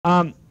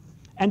And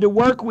to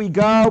work we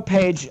go,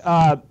 page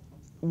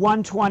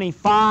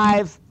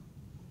 125.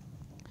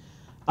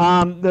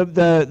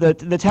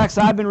 The texts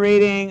I've been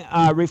reading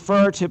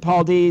refer to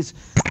Paul D's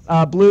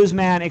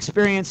bluesman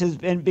experiences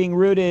being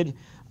rooted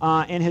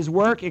in his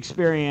work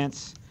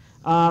experience.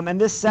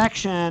 And this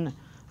section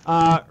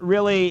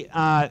really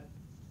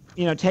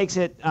takes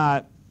it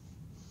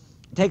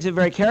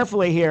very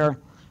carefully here.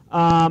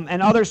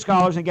 And other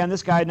scholars, again,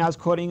 this guy now is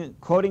quoting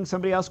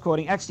somebody else,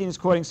 Eckstein is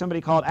quoting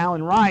somebody called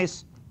Alan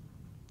Rice,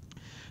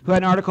 who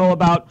had an article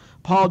about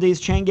Paul D's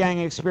chain gang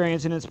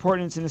experience and its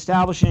importance in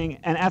establishing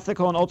an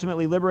ethical and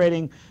ultimately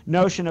liberating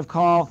notion of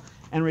call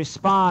and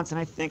response. And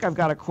I think I've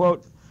got a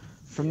quote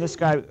from this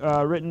guy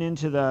written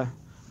into the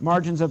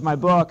margins of my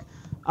book.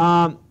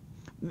 And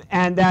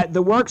that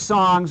the work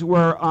songs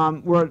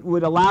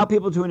would allow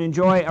people to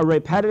enjoy a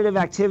repetitive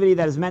activity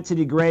that is meant to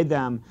degrade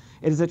them.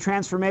 It is a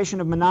transformation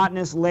of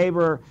monotonous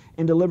labor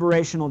into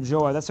liberational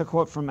joy. That's a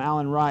quote from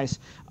Alan Rice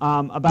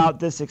about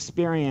this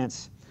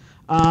experience.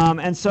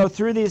 And so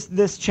through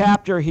this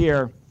chapter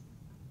here,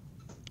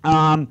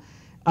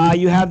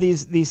 you have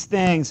these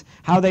things,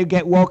 how they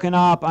get woken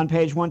up on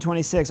page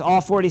 126. All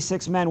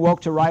 46 men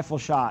woke to rifle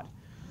shot.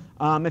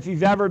 If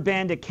you've ever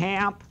been to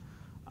camp,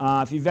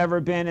 if you've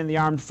ever been in the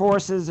armed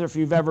forces, or if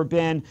you've ever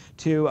been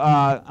to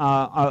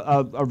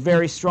a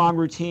very strong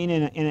routine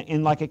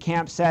in like a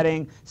camp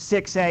setting,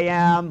 6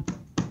 a.m.,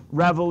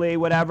 reveille,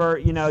 whatever,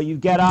 you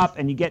get up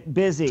and you get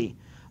busy.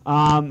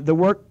 The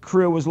work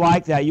crew was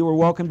like that. You were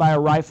woken by a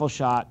rifle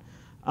shot,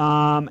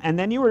 and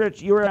then you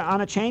were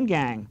on a chain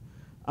gang.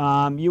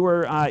 You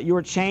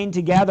were chained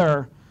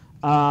together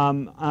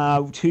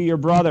to your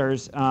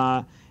brothers,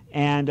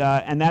 and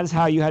that is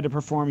how you had to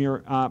perform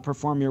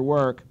your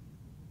work.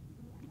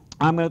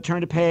 I'm going to turn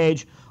to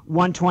page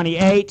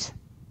 128,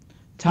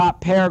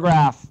 top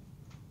paragraph.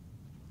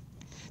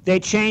 They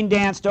chain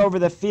danced over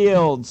the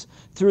fields,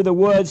 through the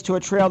woods to a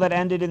trail that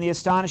ended in the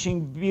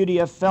astonishing beauty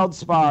of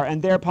feldspar,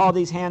 and there Paul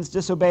D's hands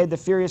disobeyed the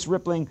furious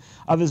rippling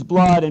of his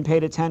blood and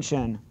paid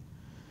attention.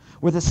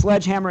 With a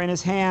sledgehammer in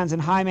his hands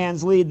and high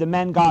man's lead, the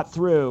men got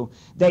through.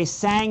 They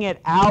sang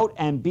it out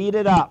and beat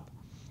it up,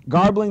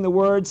 garbling the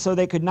words so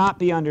they could not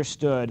be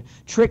understood,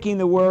 tricking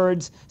the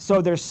words so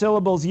their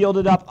syllables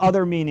yielded up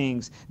other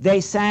meanings.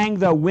 They sang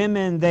the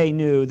women they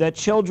knew, the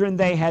children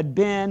they had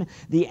been,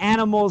 the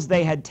animals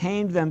they had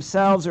tamed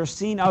themselves or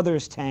seen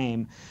others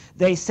tame.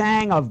 They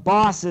sang of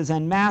bosses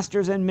and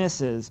masters and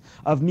misses,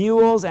 of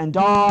mules and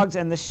dogs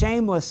and the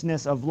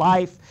shamelessness of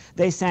life.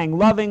 They sang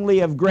lovingly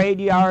of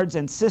graveyards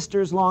and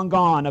sisters long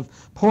gone, of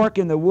pork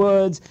in the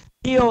woods,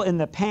 eel in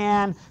the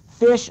pan,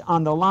 fish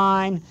on the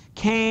line,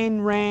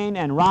 cane, rain,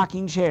 and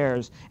rocking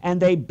chairs. And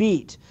they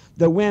beat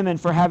the women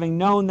for having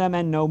known them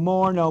and no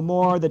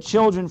more, the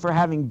children for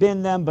having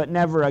been them but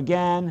never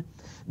again.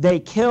 They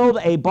killed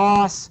a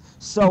boss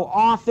so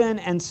often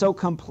and so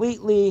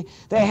completely,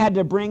 they had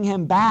to bring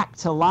him back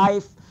to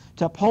life,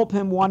 to pulp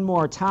him one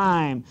more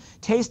time.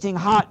 Tasting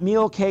hot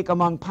meal cake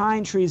among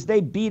pine trees,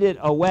 they beat it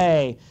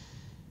away.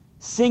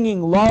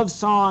 Singing love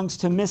songs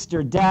to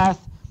Mr.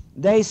 Death,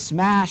 they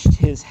smashed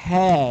his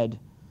head.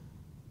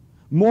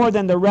 More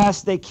than the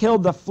rest, they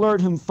killed the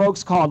flirt whom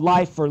folks called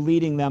life for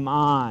leading them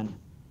on.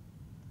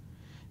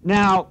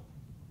 Now,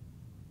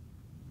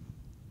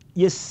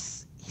 you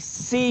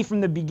see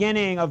from the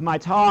beginning of my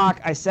talk,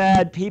 I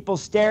said people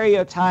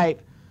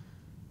stereotype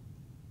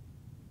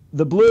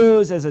the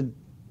blues as a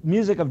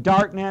music of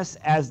darkness,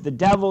 as the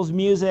devil's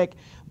music,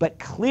 but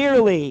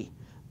clearly,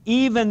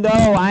 even though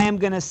I am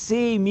going to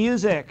see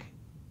music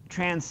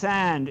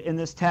transcend in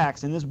this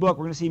text, in this book,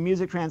 we're going to see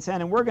music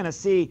transcend, and we're going to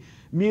see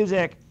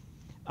music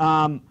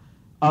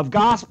of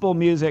gospel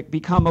music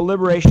become a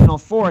liberational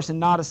force and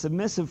not a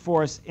submissive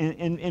force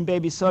in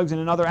Baby Suggs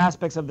and in other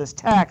aspects of this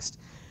text.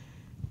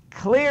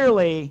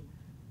 Clearly,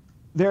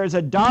 there is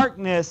a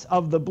darkness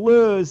of the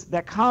blues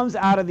that comes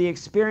out of the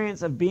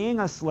experience of being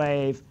a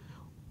slave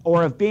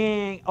or of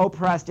being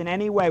oppressed in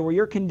any way, where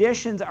your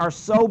conditions are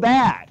so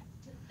bad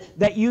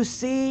that you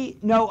see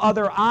no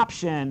other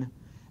option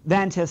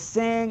than to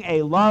sing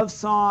a love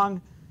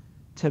song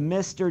to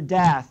Mr.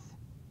 Death,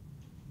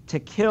 to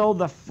kill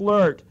the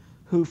flirt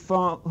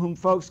whom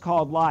folks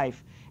called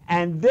life.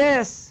 And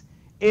this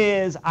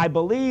is, I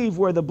believe,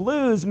 where the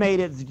blues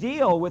made its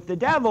deal with the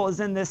devil, is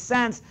in this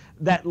sense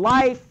that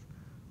life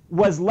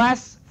was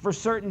less for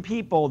certain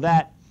people,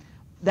 that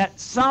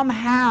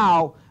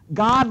somehow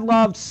God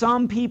loved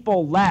some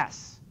people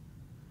less.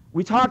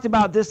 We talked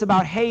about this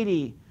about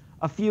Haiti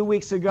a few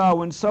weeks ago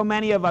when so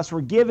many of us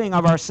were giving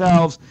of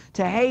ourselves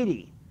to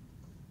Haiti.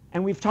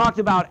 And we've talked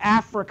about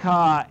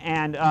Africa,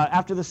 and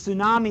after the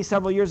tsunami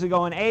several years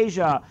ago in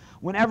Asia,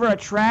 whenever a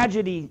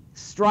tragedy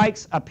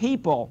strikes a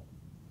people,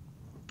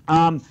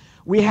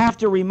 we have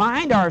to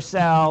remind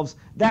ourselves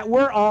that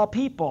we're all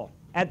people.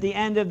 At the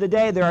end of the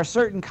day, there are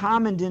certain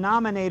common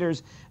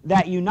denominators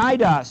that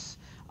unite us.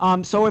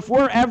 So if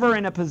we're ever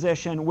in a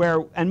position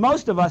where, and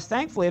most of us,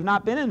 thankfully, have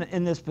not been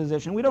in this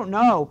position, we don't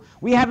know,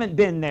 we haven't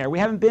been there, we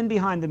haven't been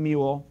behind the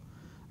mule,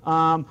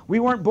 We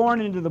weren't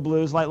born into the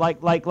blues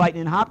like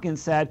Lightning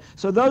Hopkins said.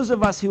 So those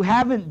of us who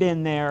haven't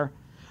been there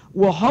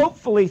will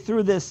hopefully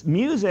through this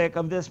music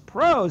of this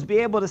prose be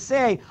able to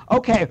say,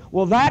 okay,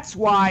 well that's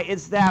why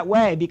it's that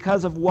way,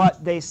 because of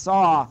what they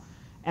saw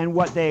and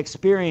what they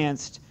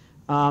experienced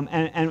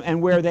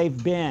and where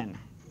they've been.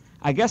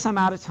 I guess I'm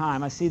out of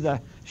time. I see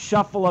the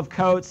shuffle of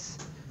coats,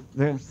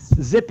 the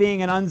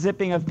zipping and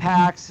unzipping of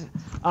packs.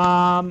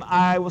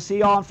 I will see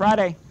you all on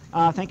Friday.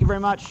 Thank you very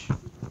much.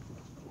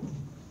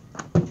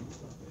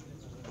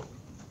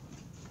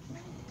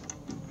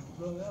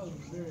 Bro, that was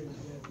very good.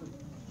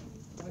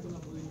 I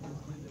cannot believe you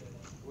just did that.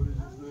 What did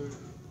you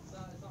say?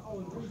 Oh,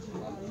 you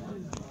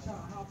just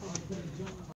hop on and jump.